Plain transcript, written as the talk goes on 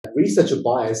researcher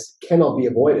bias cannot be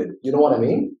avoided. You know what I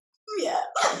mean? Yeah.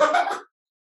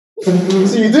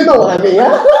 So you do know what I mean,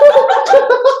 yeah?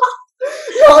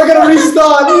 No, I'm gonna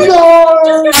restart. No.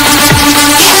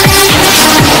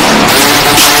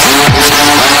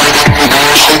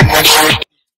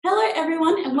 Hello,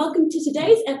 everyone, and welcome to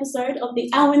today's episode of the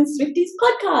Alwyn Swifties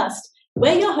podcast.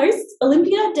 We're your hosts,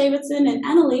 Olympia, Davidson, and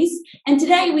Annalise, and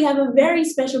today we have a very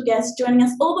special guest joining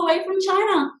us all the way from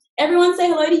China. Everyone say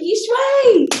hello to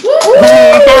Yishui!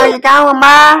 Hey, how you going,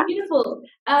 Ma? Beautiful.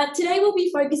 Today we'll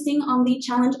be focusing on the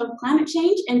challenge of climate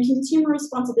change and consumer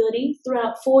responsibility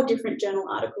throughout 4 different journal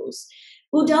articles.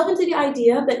 We'll delve into the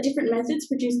idea that different methods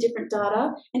produce different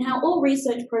data and how all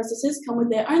research processes come with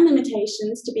their own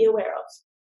limitations to be aware of.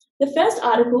 The first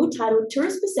article, titled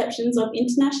Tourist Perceptions of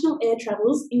International Air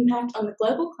Travel's Impact on the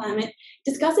Global Climate,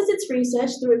 discusses its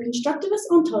research through a constructivist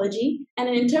ontology and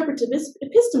an interpretivist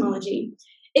epistemology.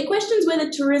 It questions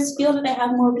whether tourists feel that they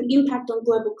have more of an impact on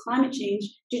global climate change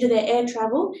due to their air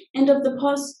travel and of the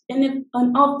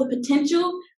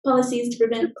potential policies to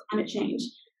prevent climate change.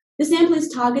 The sample is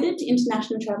targeted to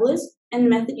international travellers, and the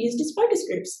method used is focus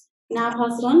groups. Now I'll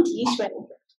pass it on to Yishui.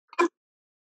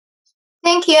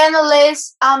 Thank you,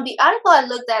 Annalise. The article I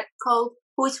looked at called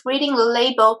Who's Reading the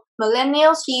Label?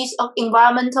 Millennials' Use of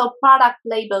Environmental Product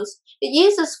Labels. It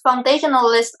uses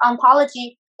foundationalist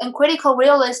ontology and critical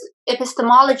realist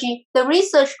epistemology. The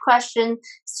research question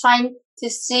is trying to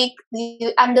seek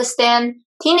to understand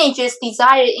teenagers'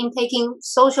 desire in taking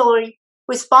socially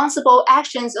responsible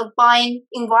actions of buying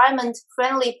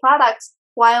environment-friendly products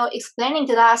while explaining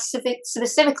to us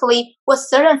specifically what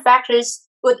certain factors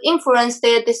would influence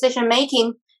their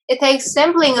decision-making. It takes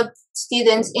sampling of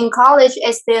students in college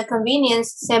as their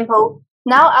convenience sample.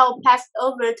 Now I'll pass it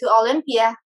over to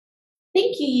Olympia.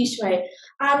 Thank you, Yishui.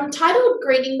 Titled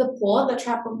Greening the Poor, The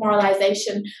Trap of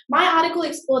Moralization, my article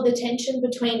explored the tension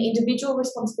between individual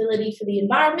responsibility for the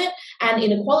environment and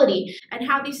inequality, and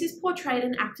how this is portrayed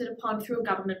and acted upon through a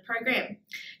government program.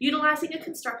 Utilizing a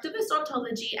constructivist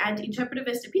ontology and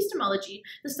interpretivist epistemology,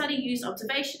 the study used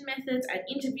observation methods and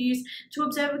interviews to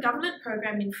observe a government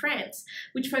program in France,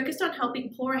 which focused on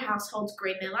helping poorer households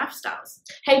green their lifestyles.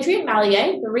 Hadrian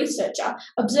Mallier, the researcher,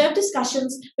 observed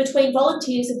discussions between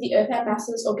volunteers of the Earth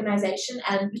Ambassadors Organisation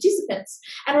and participants,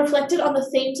 and reflected on the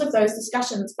themes of those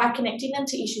discussions by connecting them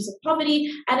to issues of poverty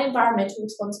and environmental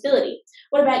responsibility.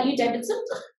 What about you, Davidson?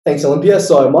 Thanks, Olympia.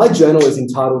 So my journal is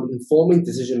entitled Informing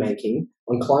Decision-Making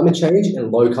on Climate Change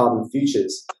and Low-Carbon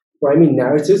Futures, framing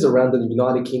narratives around the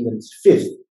United Kingdom's 5th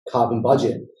carbon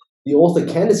budget. The author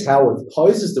Candice Howard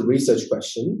poses the research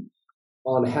question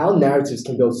on how narratives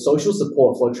can build social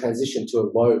support for a transition to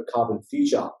a low-carbon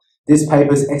future. This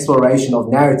paper's exploration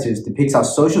of narratives depicts how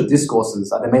social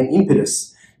discourses are the main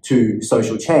impetus to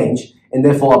social change, and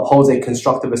therefore upholds a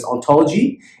constructivist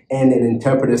ontology and an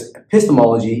interpretivist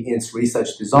epistemology in its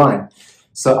research design.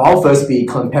 So I'll first be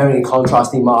comparing and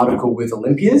contrasting my article with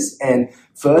Olympia's, and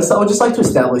first I would just like to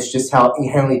establish just how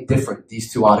inherently different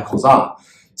these 2 articles are.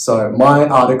 So my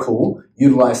article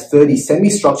utilized 30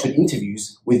 semi-structured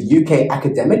interviews with UK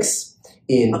academics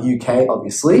in UK,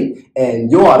 obviously,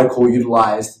 and your article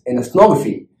utilized an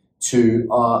ethnography to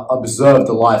observe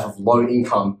the life of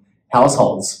low-income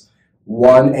households.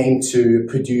 One aimed to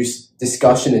produce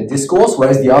discussion and discourse,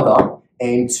 whereas the other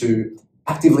aimed to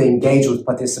actively engage with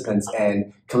participants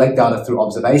and collect data through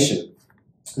observation.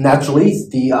 Naturally,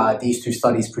 these 2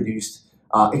 studies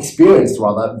experienced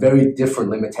very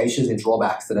different limitations and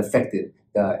drawbacks that affected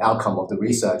the outcome of the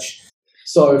research.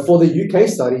 So for the UK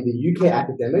study, the UK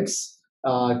academics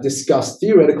discuss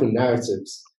theoretical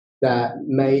narratives that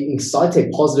may incite a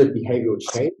positive behavioral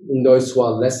change in those who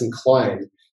are less inclined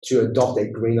to adopt a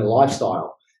greener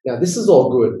lifestyle. Now, this is all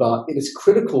good, but it is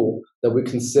critical that we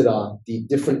consider the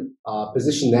different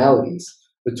positionalities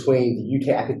between the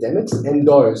UK academics and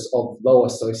those of lower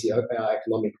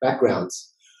socioeconomic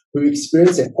backgrounds, who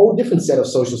experience a whole different set of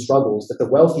social struggles that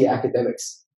the wealthier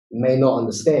academics may not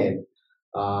understand.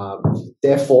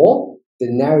 Therefore, the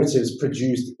narratives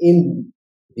produced in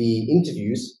the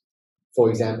interviews, for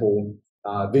example,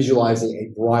 visualizing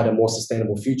a brighter, more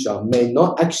sustainable future, may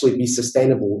not actually be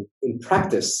sustainable in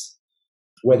practice,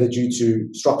 whether due to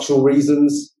structural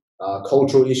reasons,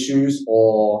 cultural issues,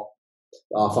 or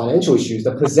financial issues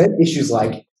that present issues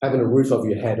like having a roof over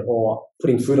your head or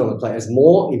putting food on the plate as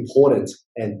more important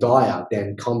and dire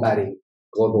than combating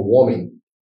global warming.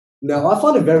 Now, I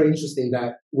find it very interesting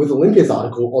that with Olympia's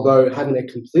article, although having a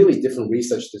completely different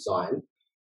research design,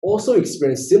 also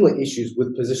experienced similar issues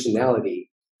with positionality.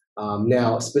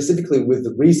 Now, specifically with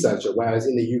the researcher, whereas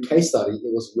in the UK study,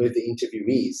 it was with the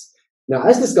interviewees. Now,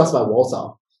 as discussed by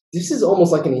Walter, This is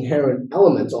almost like an inherent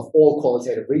element of all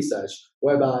qualitative research,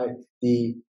 whereby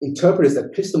the interpreter's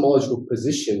epistemological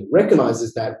position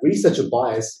recognizes that researcher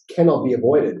bias cannot be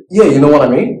avoided. Yeah, you know what I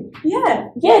mean? Yeah,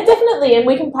 definitely. And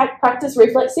we can practice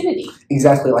reflexivity.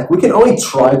 Exactly. Like, we can only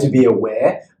try to be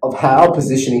aware of how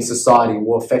positioning society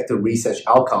will affect the research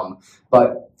outcome,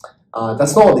 but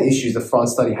that's not all the issues the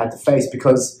France study had to face,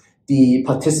 because the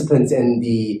participants and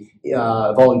the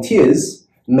volunteers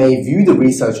may view the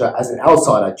researcher as an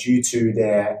outsider due to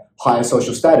their higher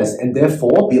social status, and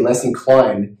therefore be less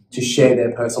inclined to share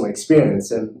their personal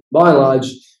experience. And by and large,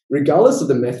 regardless of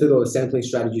the method or the sampling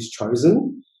strategies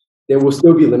chosen, there will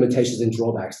still be limitations and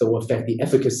drawbacks that will affect the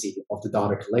efficacy of the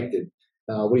data collected.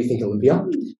 What do you think, Olympia?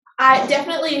 I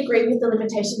definitely agree with the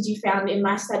limitations you found in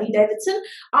my study, Davidson.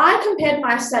 I compared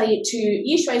my study to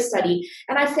Yishui's study,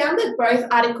 and I found that both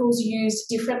articles used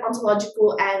different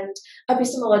ontological and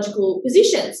epistemological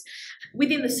positions.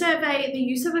 Within the survey, the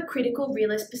use of a critical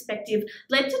realist perspective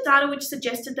led to data which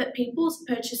suggested that people's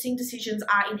purchasing decisions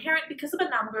are inherent because of a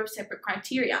number of separate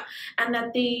criteria, and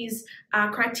that these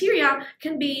criteria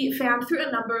can be found through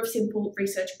a number of simple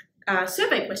research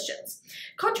survey questions.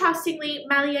 Contrastingly,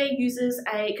 Mallier uses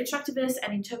a constructivist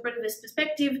and interpretivist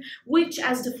perspective, which,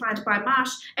 as defined by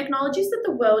Marsh, acknowledges that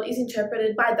the world is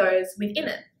interpreted by those within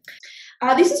it.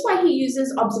 This is why he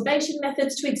uses observation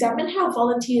methods to examine how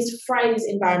volunteers phrase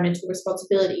environmental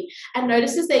responsibility, and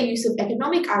notices their use of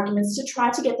economic arguments to try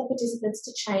to get the participants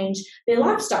to change their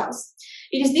lifestyles.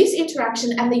 It is this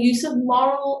interaction and the use of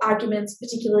moral arguments,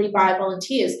 particularly by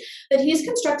volunteers, that his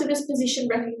constructivist position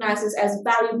recognises as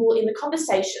valuable in the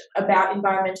conversation about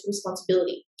environmental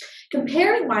responsibility.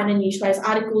 Comparing mine and Yishui's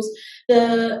articles,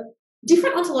 the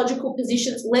different ontological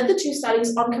positions led the two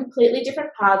studies on completely different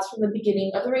paths from the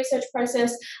beginning of the research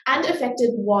process and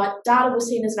affected what data was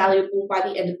seen as valuable by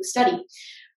the end of the study.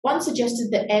 One suggested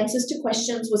that answers to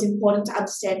questions was important to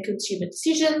understand consumer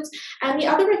decisions, and the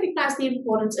other recognised the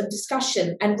importance of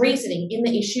discussion and reasoning in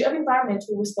the issue of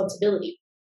environmental responsibility.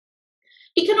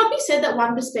 It cannot be said that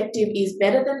one perspective is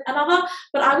better than another,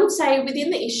 but I would say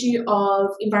within the issue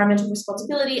of environmental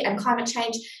responsibility and climate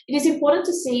change, it is important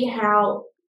to see how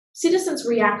citizens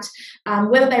react,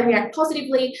 whether they react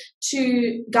positively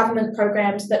to government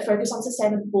programs that focus on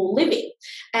sustainable living.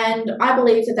 And I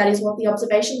believe that that is what the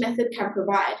observation method can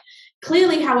provide.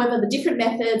 Clearly, however, the different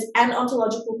methods and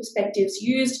ontological perspectives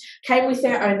used came with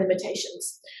their own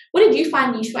limitations. What did you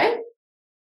find, Yishui?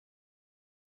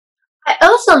 I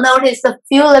also noticed a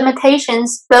few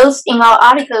limitations both in our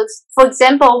articles. For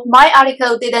example, my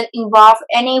article didn't involve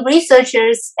any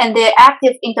researchers and their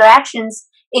active interactions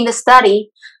in the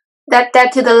study. That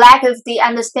led to the lack of the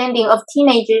understanding of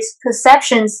teenagers'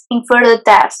 perceptions in further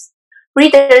depth.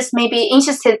 Readers may be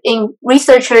interested in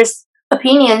researchers'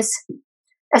 opinions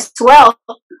as well.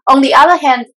 On the other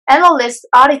hand, analysts'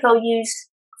 article use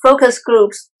focus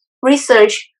groups,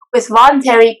 research with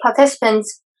voluntary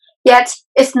participants. Yet,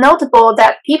 it's notable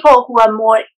that people who are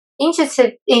more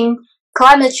interested in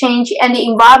climate change and the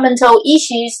environmental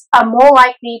issues are more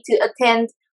likely to attend,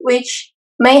 which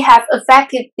may have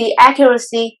affected the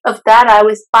accuracy of data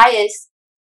with bias.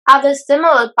 Other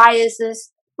similar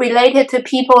biases related to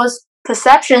people's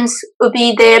perceptions would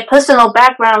be their personal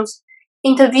backgrounds.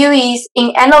 Interviewees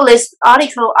in analyst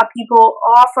article are people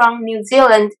all from New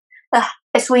Zealand,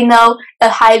 as we know, a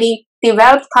highly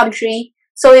developed country,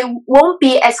 so it won't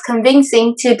be as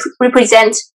convincing to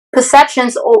represent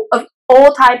perceptions of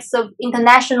all types of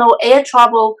international air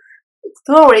travel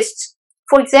tourists.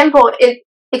 For example, it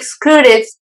excluded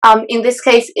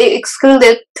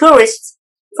tourists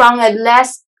from a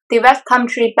less developed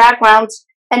country background,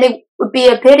 and it would be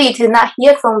a pity to not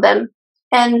hear from them.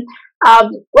 And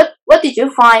what did you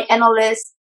find,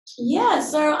 analysts? Yeah,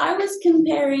 so I was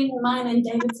comparing mine and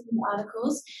Davidson's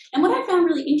articles, and what I found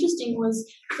really interesting was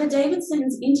for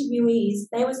Davidson's interviewees,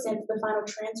 they were sent the final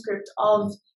transcript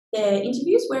of their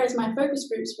interviews, whereas my focus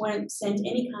groups weren't sent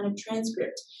any kind of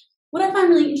transcript. What I find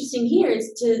really interesting here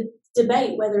is to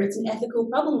debate whether it's an ethical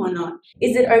problem or not.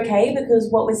 Is it okay because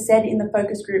what was said in the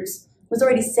focus groups was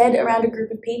already said around a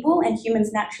group of people, and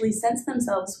humans naturally sense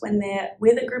themselves when they're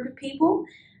with a group of people?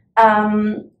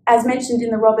 As mentioned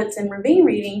in the Roberts and Ravine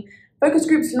reading, focus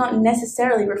groups do not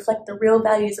necessarily reflect the real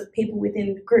values of people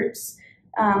within the groups.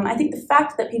 I think the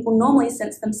fact that people normally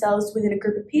sense themselves within a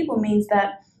group of people means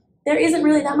that there isn't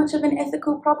really that much of an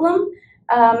ethical problem,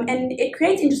 and it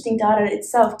creates interesting data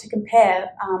itself to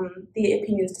compare the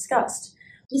opinions discussed.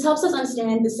 This helps us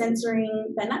understand the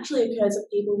censoring that naturally occurs of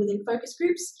people within focus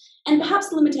groups, and perhaps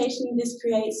the limitation this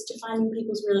creates to finding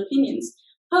people's real opinions.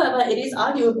 However, it is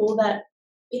arguable that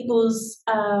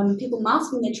people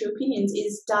masking their true opinions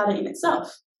is data in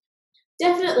itself.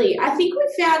 Definitely. I think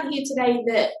we found here today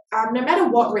that no matter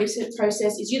what research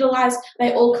process is utilised,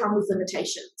 they all come with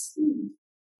limitations.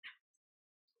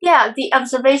 Yeah, the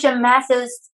observation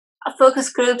methods,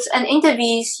 focus groups, and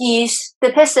interviews used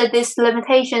depicted these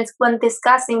limitations when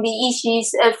discussing the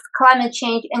issues of climate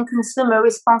change and consumer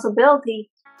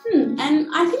responsibility. And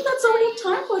I think that's all we have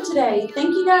time for today.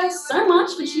 Thank you guys so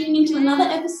much for tuning into another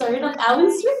episode of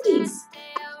Alwyn Swifties.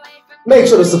 Make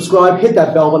sure to subscribe, hit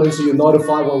that bell button so you're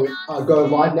notified when we go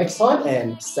live next time,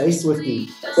 and stay Swifty.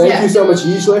 Thank you so much,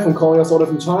 Yushui, from calling us order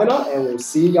from China, and we'll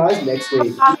see you guys next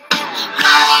week.